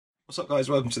What's up guys,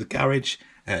 welcome to the garage.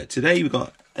 Today we've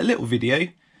got a little video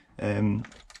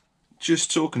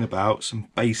just talking about some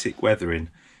basic weathering.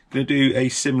 I'm going to do a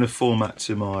similar format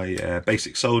to my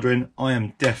basic soldering. I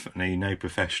am definitely no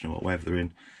professional at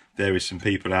weathering. There is some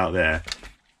people out there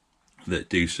that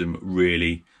do some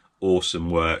really awesome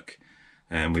work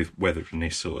with weathering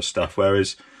this sort of stuff,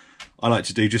 whereas I like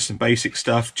to do just some basic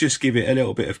stuff, just give it a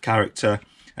little bit of character.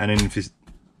 And in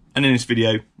this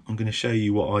video I'm going to show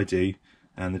you what I do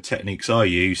and the techniques I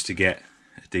use to get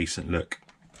a decent look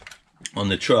on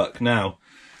the truck. Now,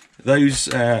 those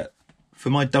for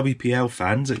my WPL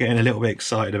fans are getting a little bit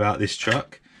excited about this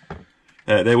truck.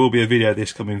 There will be a video of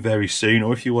this coming very soon,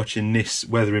 or if you're watching this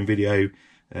weathering video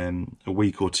a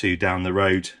week or two down the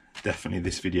road, definitely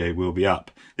this video will be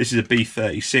up. This is a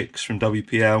B36 from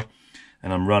WPL,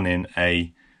 and I'm running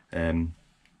a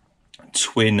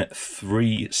twin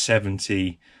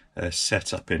 370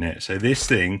 setup in it. So this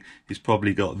thing has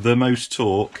probably got the most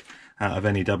torque out of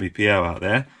any WPL out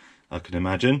there, I can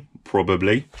imagine,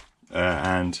 probably,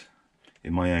 and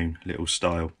in my own little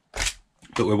style.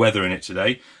 But we're weathering it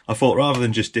today. I thought rather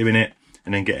than just doing it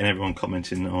and then getting everyone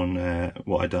commenting on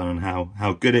what I've done and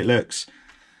how good it looks,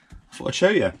 I thought I'd show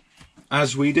you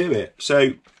as we do it.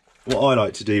 So what I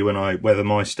like to do when I weather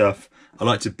my stuff, I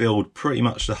like to build pretty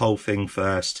much the whole thing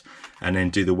first and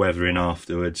then do the weathering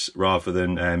afterwards, rather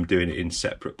than doing it in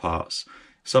separate parts.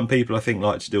 Some people, I think,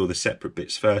 like to do all the separate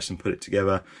bits first and put it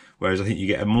together, whereas I think you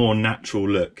get a more natural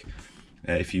look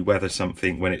if you weather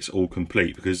something when it's all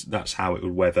complete, because that's how it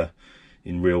would weather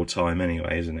in real time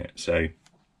anyway, isn't it? So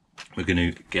we're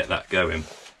going to get that going.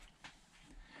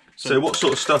 So what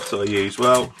sort of stuff do I use?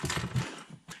 Well,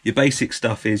 your basic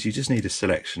stuff is you just need a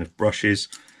selection of brushes.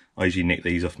 I usually nick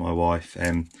these off my wife.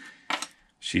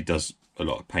 She does a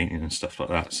lot of painting and stuff like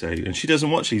that, so, and she doesn't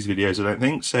watch these videos, I don't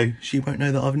think, so she won't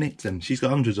know that I've nicked them. She's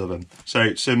got hundreds of them.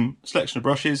 So some selection of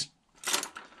brushes,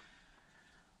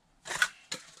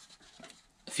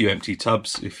 a few empty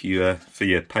tubs if you for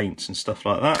your paints and stuff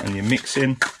like that, and your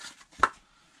mixing.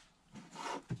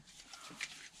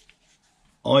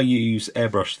 I use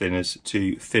airbrush thinners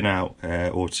to thin out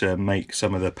or to make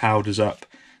some of the powders up.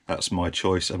 That's my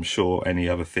choice. I'm sure any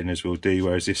other thinners will do,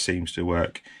 whereas this seems to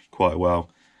work quite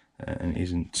well and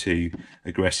isn't too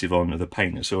aggressive on the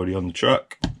paint that's already on the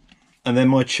truck. And then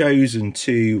my chosen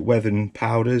two weathering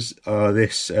powders are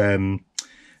this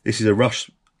is a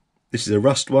rust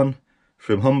one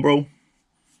from Humbrol.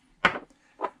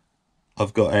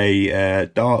 I've got a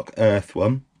dark earth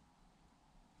one,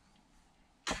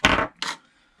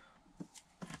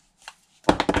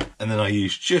 and then I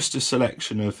use just a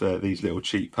selection of these little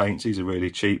cheap paints. These are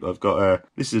really cheap. I've got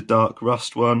this is a dark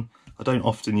rust one. I don't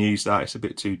often use that, it's a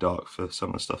bit too dark for some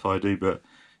of the stuff I do, but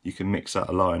you can mix that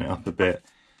and lighten it up a bit.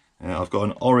 I've got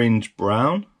an orange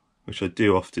brown, which I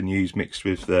do often use mixed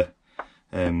with the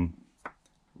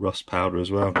rust powder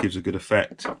as well, gives a good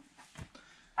effect.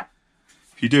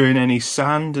 If you're doing any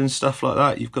sand and stuff like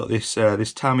that, you've got this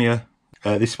this Tamiya,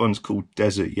 this one's called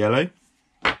Desert Yellow.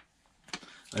 And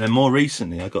then more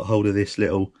recently I got hold of this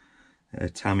little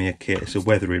Tamiya kit. It's a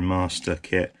Weathering Master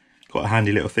kit. Quite a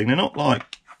handy little thing. They're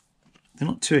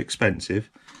not too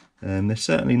expensive. They're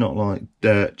certainly not like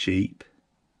dirt cheap,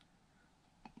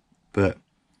 but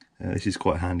this is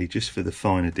quite handy just for the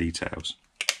finer details.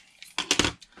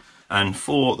 And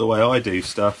for the way I do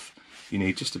stuff, you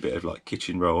need just a bit of like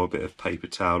kitchen roll, a bit of paper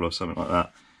towel or something like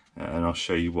that, and I'll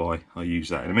show you why I use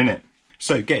that in a minute.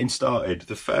 So getting started,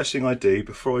 the first thing I do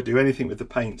before I do anything with the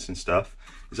paints and stuff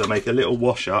is I make a little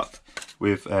wash up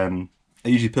with, I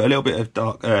usually put a little bit of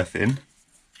dark earth in.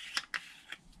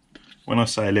 When I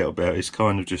say a little bit, it's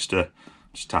kind of just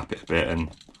tap it a bit and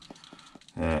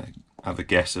have a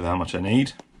guess of how much I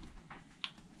need.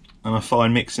 And I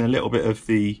find mixing a little bit of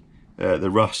the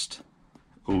rust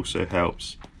also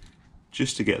helps,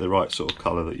 just to get the right sort of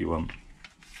colour that you want.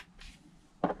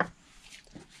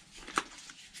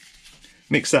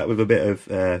 Mix that with a bit of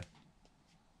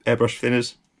airbrush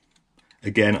thinners.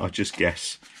 Again, I just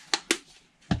guess.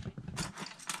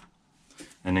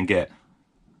 And then get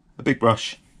a big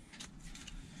brush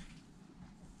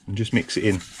and just mix it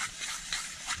in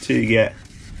till you get,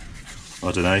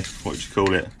 I don't know, what would you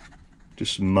call it?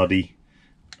 Just some muddy,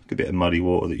 like a bit of muddy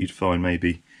water that you'd find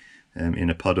maybe in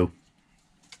a puddle.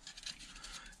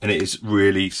 And it is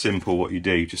really simple what you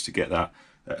do just to get that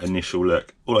initial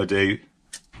look. All I do,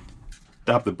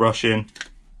 dab the brush in,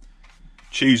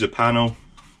 choose a panel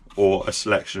or a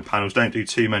selection of panels. Don't do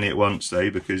too many at once though,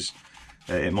 because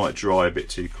it might dry a bit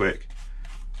too quick.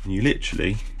 And you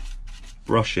literally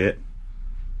brush it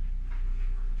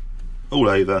all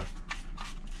over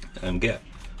and get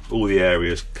all the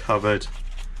areas covered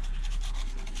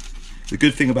The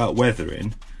good thing about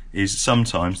weathering is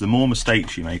sometimes the more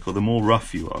mistakes you make or the more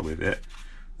rough you are with it,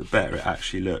 the better it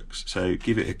actually looks. So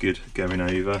give it a good going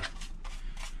over.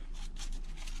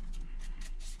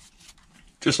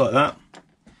 Just like that.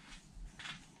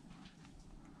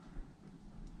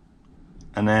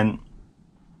 And then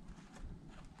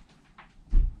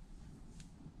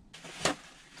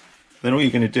all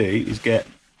you're going to do is get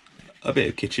a bit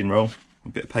of kitchen roll, a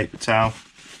bit of paper towel.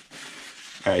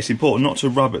 It's important not to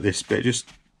rub at this bit,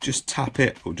 just tap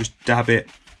it or just dab it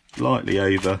lightly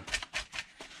over,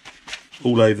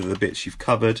 all over the bits you've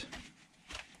covered.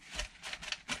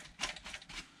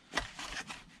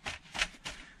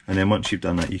 And then once you've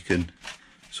done that, you can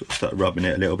sort of start rubbing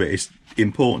it a little bit. It's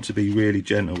important to be really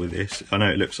gentle with this. I know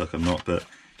it looks like I'm not, but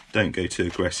don't go too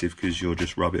aggressive because you'll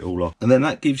just rub it all off. And then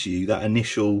that gives you that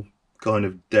initial kind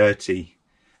of dirty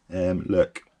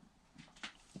look.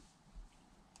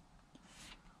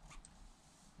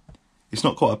 It's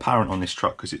not quite apparent on this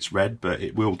truck because it's red, but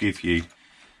it will give you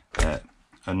a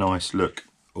nice look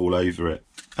all over it.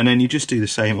 And then you just do the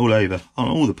same all over on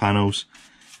all the panels,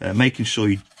 making sure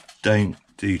you don't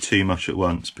do too much at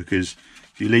once, because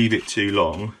if you leave it too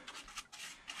long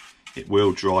it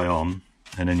will dry on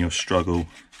and then you'll struggle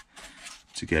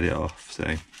to get it off.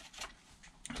 So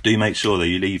do make sure that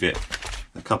you leave it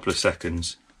a couple of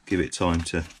seconds, give it time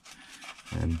to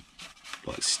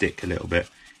like stick a little bit.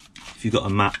 If you've got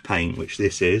a matte paint, which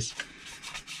this is,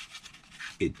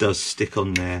 it does stick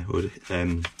on there or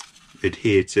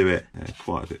adhere to it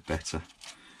quite a bit better.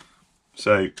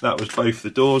 So that was both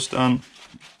the doors done.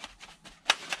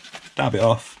 Dab it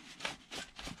off.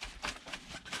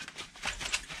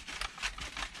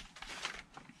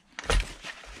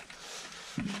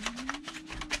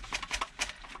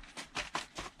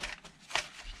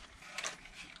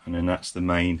 And then that's the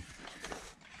main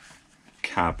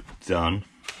cab done.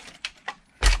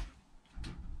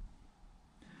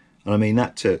 And I mean,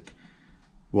 that took,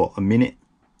 what, a minute,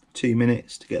 2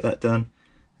 minutes to get that done.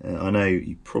 I know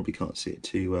you probably can't see it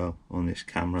too well on this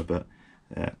camera, but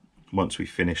once we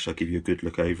finish, I'll give you a good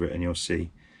look over it and you'll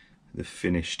see the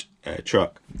finished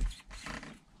truck.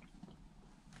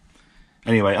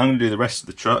 Anyway, I'm going to do the rest of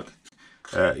the truck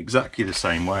exactly the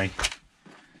same way,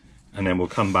 and then we'll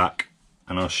come back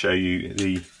and I'll show you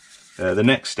the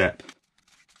next step.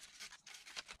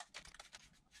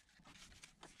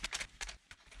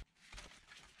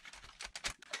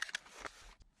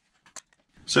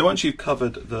 So once you've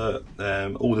covered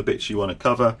all the bits you want to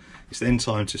cover, it's then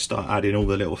time to start adding all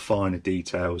the little finer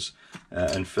details,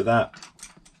 and for that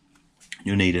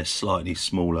you'll need a slightly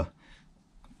smaller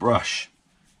brush.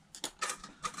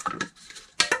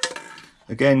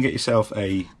 Again, get yourself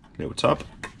a little tub.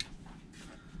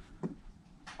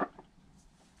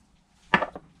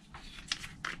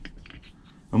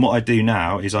 And what I do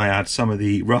now is I add some of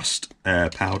the rust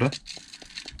powder.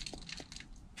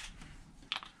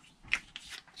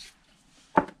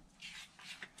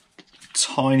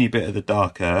 Tiny bit of the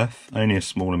dark earth, only a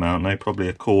small amount, no, probably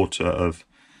a quarter of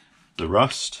the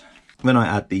rust. Then I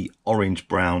add the orange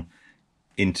brown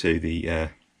into the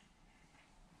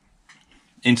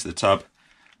tub,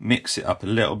 mix it up a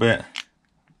little bit.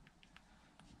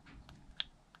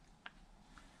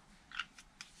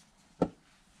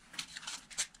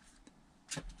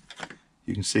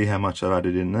 You can see how much I've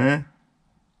added in there,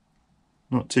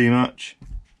 not too much.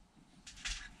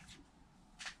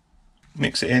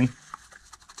 Mix it in.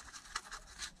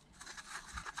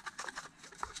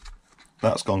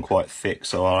 That's gone quite thick,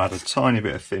 so I'll add a tiny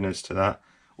bit of thinners to that,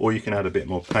 or you can add a bit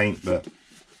more paint, but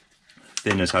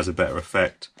thinners has a better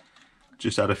effect.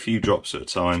 Just add a few drops at a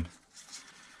time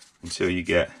until you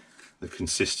get the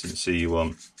consistency you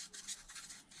want.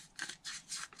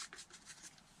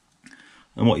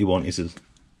 And what you want is a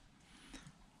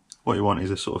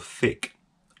sort of thick,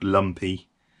 lumpy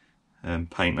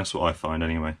paint. That's what I find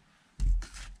anyway.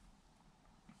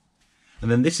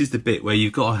 And then this is the bit where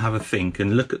you've got to have a think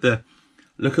and look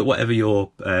at whatever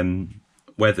you're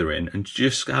weathering, and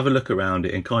just have a look around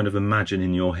it and kind of imagine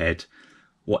in your head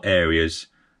what areas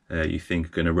you think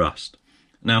are going to rust.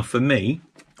 Now for me,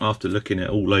 after looking at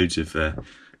all loads of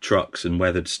trucks and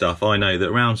weathered stuff, I know that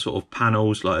around sort of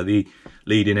panels, like the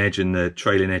leading edge and the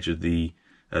trailing edge of the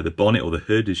bonnet, or the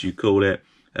hood as you call it,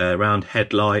 around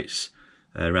headlights,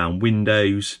 around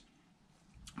windows,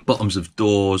 bottoms of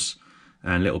doors,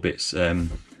 and little bits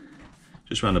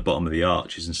just around the bottom of the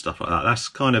arches and stuff like that. That's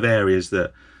kind of areas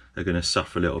that are going to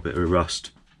suffer a little bit of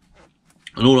rust.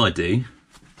 And all I do,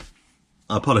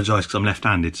 I apologise because I'm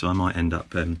left-handed, so I might end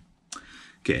up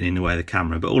getting in the way of the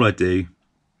camera, but all I do,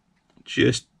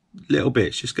 just little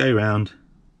bits, just go around,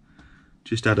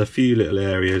 just add a few little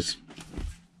areas,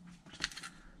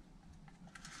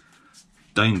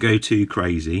 don't go too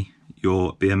crazy.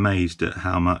 You'll be amazed at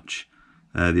how much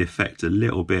the effect a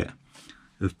little bit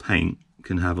of paint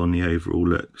can have on the overall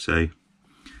look. So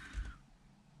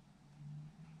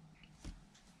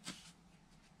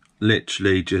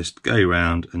literally just go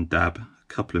around and dab a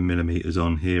couple of millimeters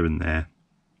on here and there,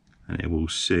 and it will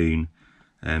soon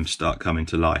start coming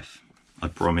to life, I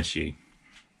promise you.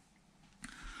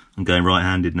 I'm going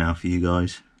right-handed now for you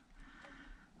guys.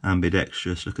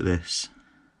 Ambidextrous, look at this.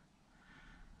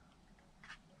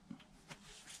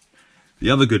 The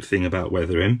other good thing about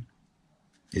weathering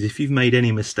is if you've made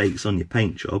any mistakes on your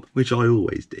paint job, which I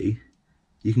always do,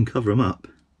 you can cover them up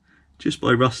just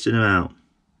by rusting them out.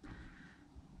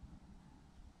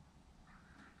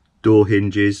 Door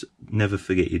hinges, never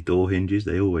forget your door hinges,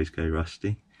 they always go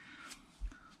rusty.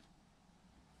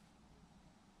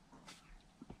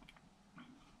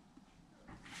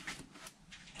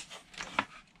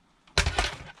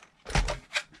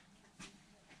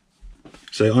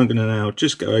 So I'm going to now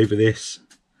just go over this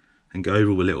and go over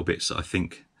all the little bits that I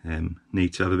think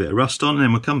need to have a bit of rust on, and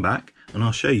then we'll come back and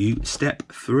I'll show you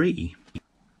step 3.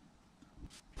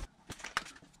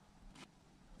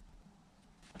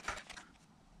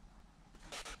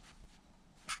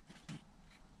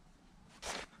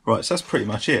 Right, so that's pretty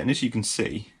much it, and as you can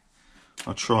see,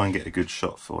 I'll try and get a good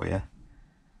shot for you.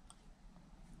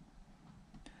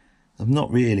 I've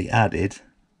not really added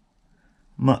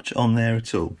much on there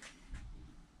at all.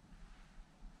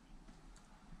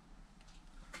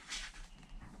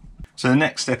 So the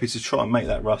next step is to try and make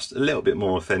that rust a little bit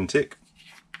more authentic.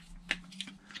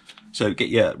 So get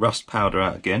your rust powder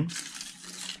out again.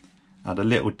 Add a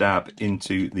little dab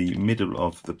into the middle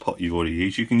of the pot you've already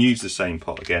used. You can use the same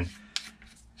pot again.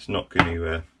 It's not going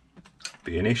to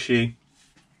be an issue.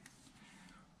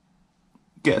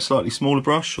 Get a slightly smaller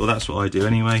brush, or that's what I do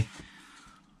anyway.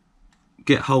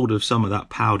 Get hold of some of that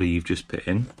powder you've just put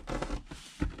in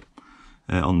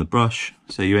on the brush,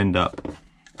 so you end up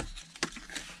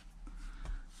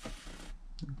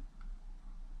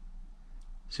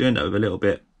with a little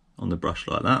bit on the brush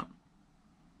like that.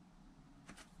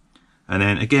 And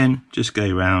then again, just go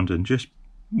around and just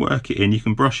work it in. You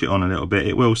can brush it on a little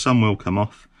bit. Some will come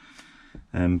off,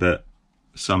 but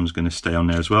some's going to stay on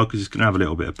there as well because it's going to have a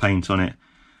little bit of paint on it,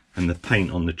 and the paint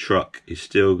on the truck is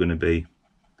still going to be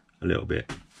a little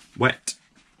bit wet.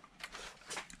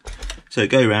 So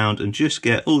go around and just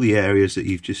get all the areas that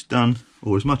you've just done,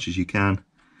 or as much as you can,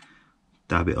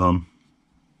 dab it on.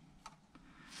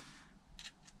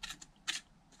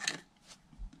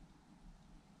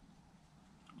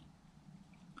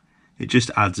 It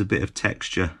just adds a bit of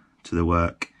texture to the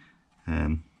work,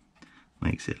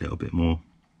 makes it a little bit more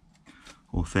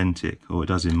authentic, or it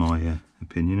does in my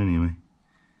opinion anyway.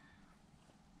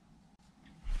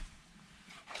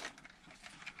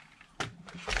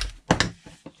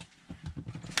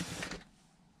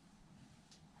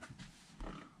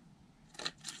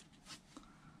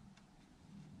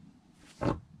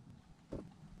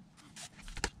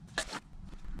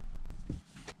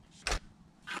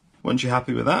 Once you're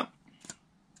happy with that,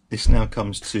 this now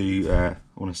comes to, I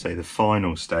want to say the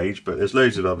final stage, but there's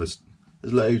loads of others,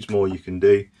 there's loads more you can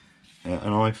do.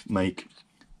 And I make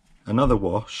another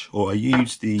wash, or I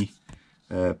use the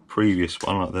previous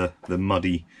one, like the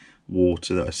muddy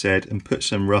water that I said, and put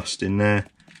some rust in there.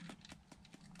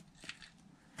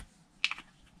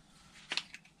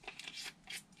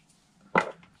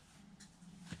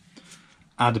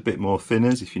 Add a bit more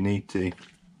thinners if you need to.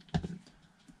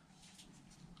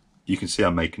 You can see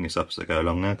I'm making this up as I go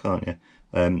along now, can't you?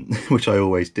 Which I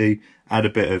always do. Add a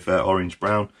bit of orange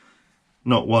brown.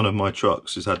 Not one of my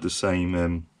trucks has had the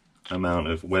same amount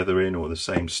of weathering or the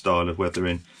same style of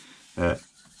weathering, but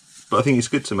I think it's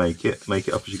good to make it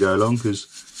up as you go along, because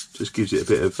it just gives it a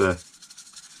bit of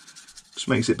just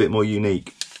makes it a bit more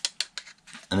unique.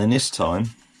 And then this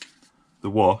time the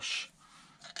wash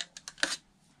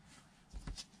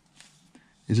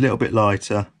is a little bit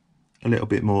lighter, a little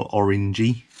bit more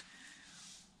orangey,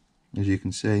 as you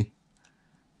can see.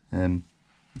 And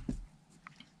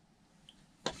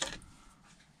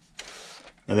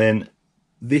then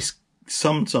this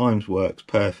sometimes works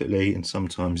perfectly and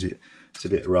sometimes it's a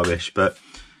bit rubbish, but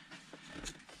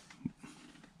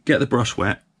get the brush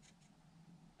wet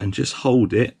and just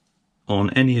hold it on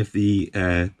any of the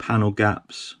panel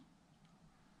gaps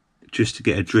just to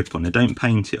get a drip on it. Don't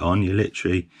paint it on, you're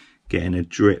literally getting a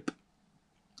drip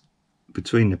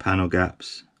between the panel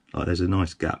gaps. Like there's a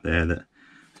nice gap there that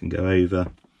can go over.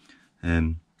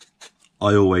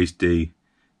 I always do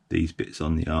these bits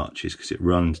on the arches because it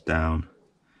runs down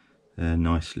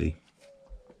nicely,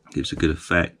 gives a good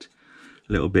effect.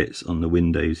 Little bits on the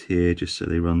windows here just so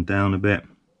they run down a bit,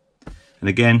 And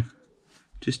again,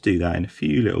 just do that in a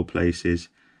few little places.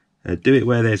 Do it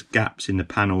where there's gaps in the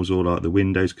panels or like the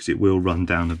windows, because it will run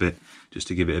down a bit, just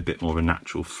to give it a bit more of a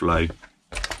natural flow.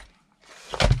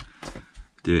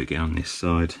 Do it again on this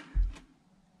side.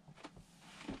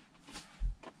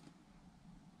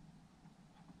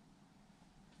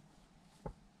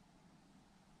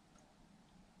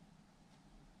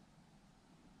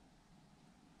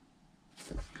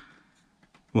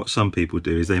 What some people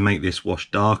do is they make this wash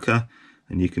darker,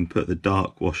 and you can put the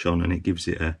dark wash on and it gives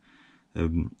it a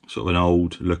sort of an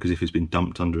old look, as if it's been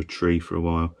dumped under a tree for a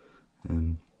while.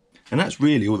 And that's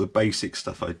really all the basic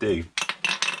stuff I do.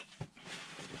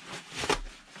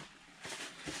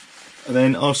 And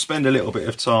then I'll spend a little bit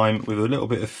of time with a little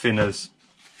bit of thinners,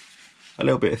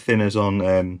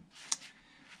 on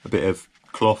a bit of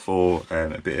cloth or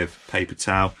a bit of paper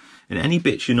towel. And any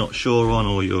bits you're not sure on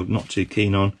or you're not too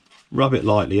keen on, rub it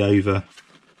lightly over.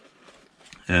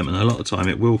 And a lot of the time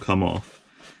it will come off.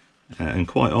 And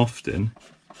quite often,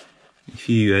 if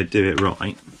you do it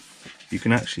right, you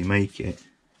can actually make it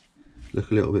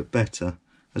look a little bit better.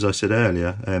 As I said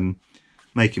earlier,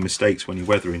 making mistakes when you're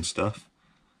weathering stuff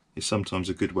is sometimes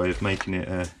a good way of making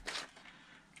it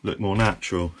look more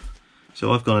natural.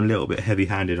 So I've gone a little bit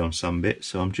heavy-handed on some bits,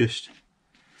 so I'm just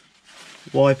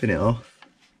wiping it off.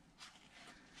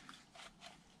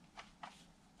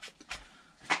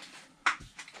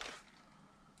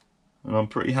 And I'm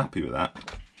pretty happy with that.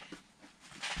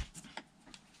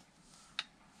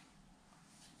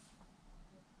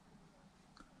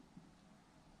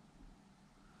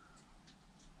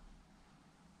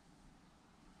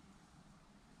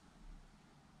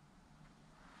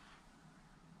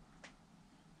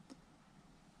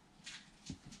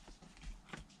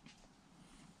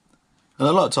 And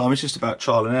a lot of time it's just about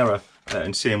trial and error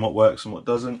and seeing what works and what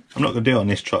doesn't. I'm not going to do it on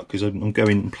this truck because I'm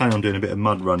planning on doing a bit of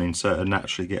mud running, so it'll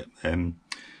naturally get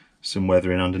some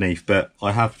weathering underneath. But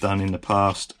I have done in the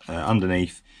past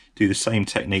underneath, do the same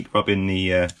technique, rubbing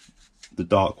the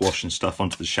dark wash and stuff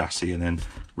onto the chassis and then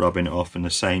rubbing it off, and the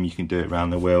same you can do it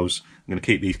around the wheels. I'm going to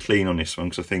keep these clean on this one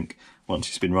because I think once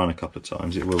it's been run a couple of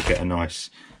times it will get a nice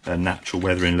natural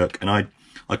weathering look. And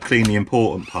I clean the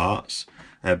important parts,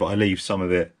 but I leave some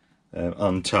of it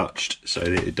untouched so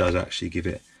that it does actually give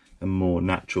it a more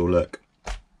natural look.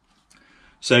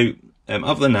 So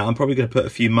other than that, I'm probably going to put a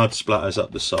few mud splatters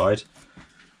up the side.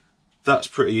 That's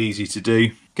pretty easy to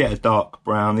do. Get a dark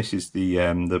brown. This is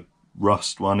the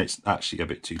rust one. It's actually a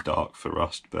bit too dark for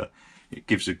rust, but it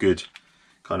gives a good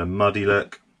kind of muddy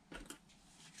look.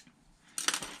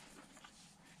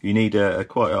 You need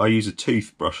I use a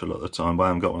toothbrush a lot of the time, but I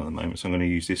haven't got one at the moment, so I'm going to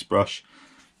use this brush.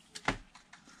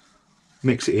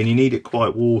 Mix it in. You need it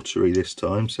quite watery this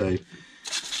time, so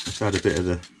let's add a bit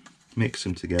of mix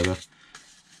them together.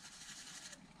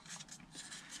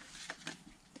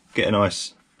 Get a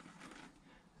nice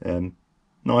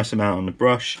amount on the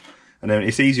brush, and then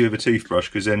it's easier with a toothbrush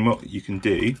because then what you can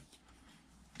do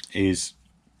is,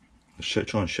 I'll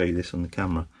try and show you this on the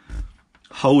camera.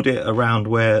 Hold it around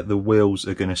where the wheels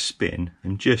are going to spin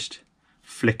and just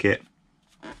flick it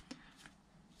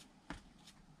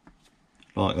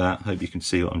like that. Hope you can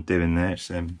see what I'm doing there.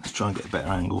 Let's try and get a better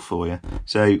angle for you.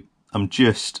 So I'm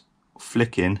just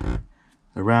flicking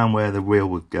around where the wheel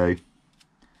would go.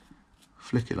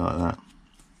 Flick it like that,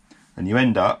 and you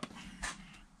end up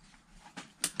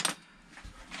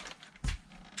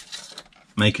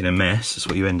making a mess. That's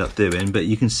what you end up doing. But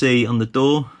you can see on the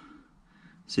door,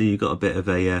 so you've got a bit of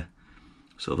a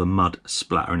sort of a mud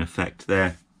splattering effect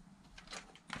there.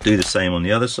 Do the same on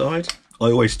the other side. I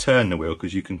always turn the wheel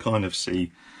because you can kind of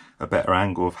see a better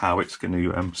angle of how it's going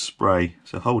to spray.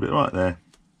 So hold it right there.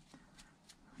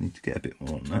 I need to get a bit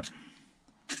more on that.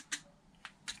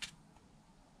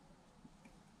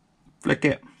 Flick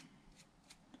it.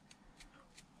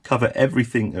 Cover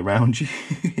everything around you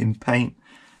in paint.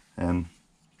 And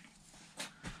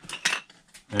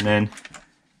then,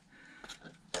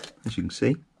 as you can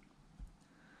see,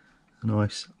 a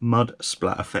nice mud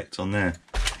splat effect on there.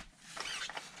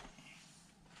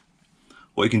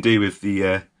 What you can do with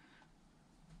the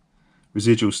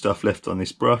residual stuff left on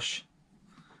this brush,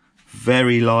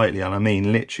 very lightly, and I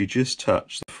mean literally just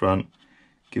touch the front,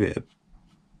 give it a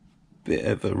bit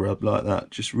of a rub like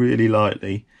that, just really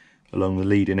lightly along the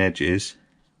leading edges,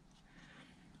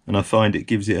 and I find it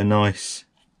gives it a nice,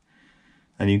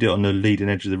 and you can do it on the leading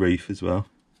edge of the roof as well.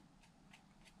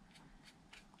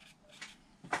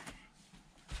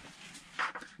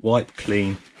 Wipe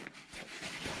clean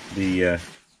the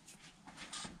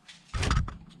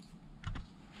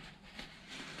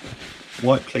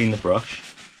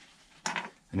brush,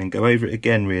 and then go over it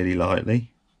again really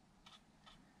lightly,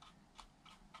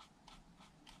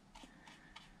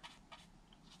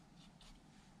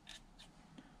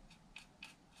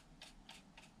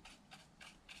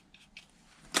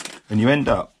 and you end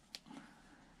up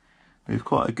with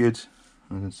quite a good,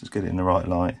 let's just get it in the right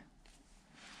light,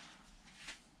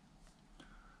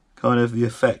 kind of the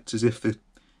effect as if the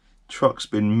truck's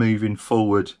been moving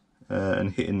forward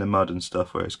and hitting the mud and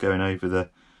stuff, where it's going over the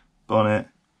bonnet,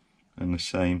 and the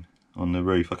same on the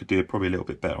roof. I could do probably a little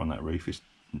bit better on that roof. It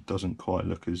doesn't quite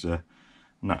look as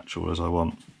natural as I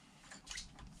want.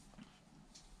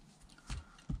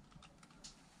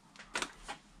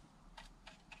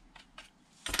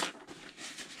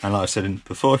 And like I said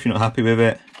before, if you're not happy with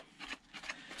it,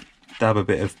 dab a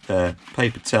bit of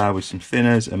paper towel with some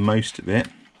thinners and most of it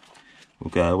will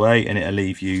go away, and it'll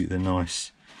leave you the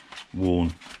nice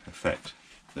worn effect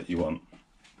that you want.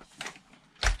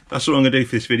 That's all I'm going to do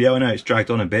for this video. I know it's dragged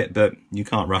on a bit, but you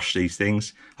can't rush these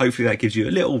things. Hopefully that gives you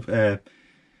a little, a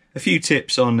few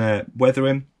tips on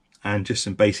weathering and just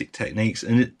some basic techniques.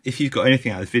 And if you've got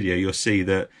anything out of this video, you'll see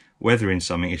that weathering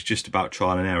something is just about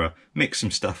trial and error. Mix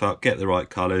some stuff up, get the right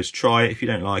colours, try it. If you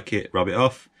don't like it, rub it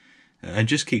off, and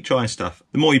just keep trying stuff.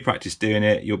 The more you practice doing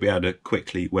it, you'll be able to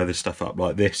quickly weather stuff up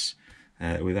like this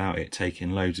without it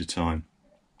taking loads of time.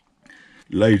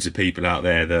 Loads of people out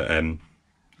there that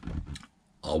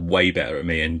are way better at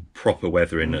me and proper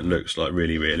weathering that looks like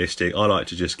really realistic. I like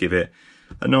to just give it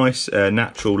a nice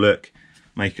natural look,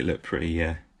 make it look pretty,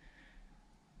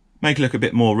 make it look a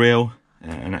bit more real,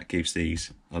 and that gives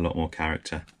these a lot more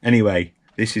character. Anyway,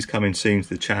 this is coming soon to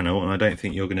the channel, and I don't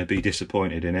think you're going to be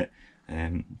disappointed in it.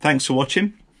 Thanks for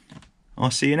watching. I'll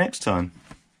see you next time.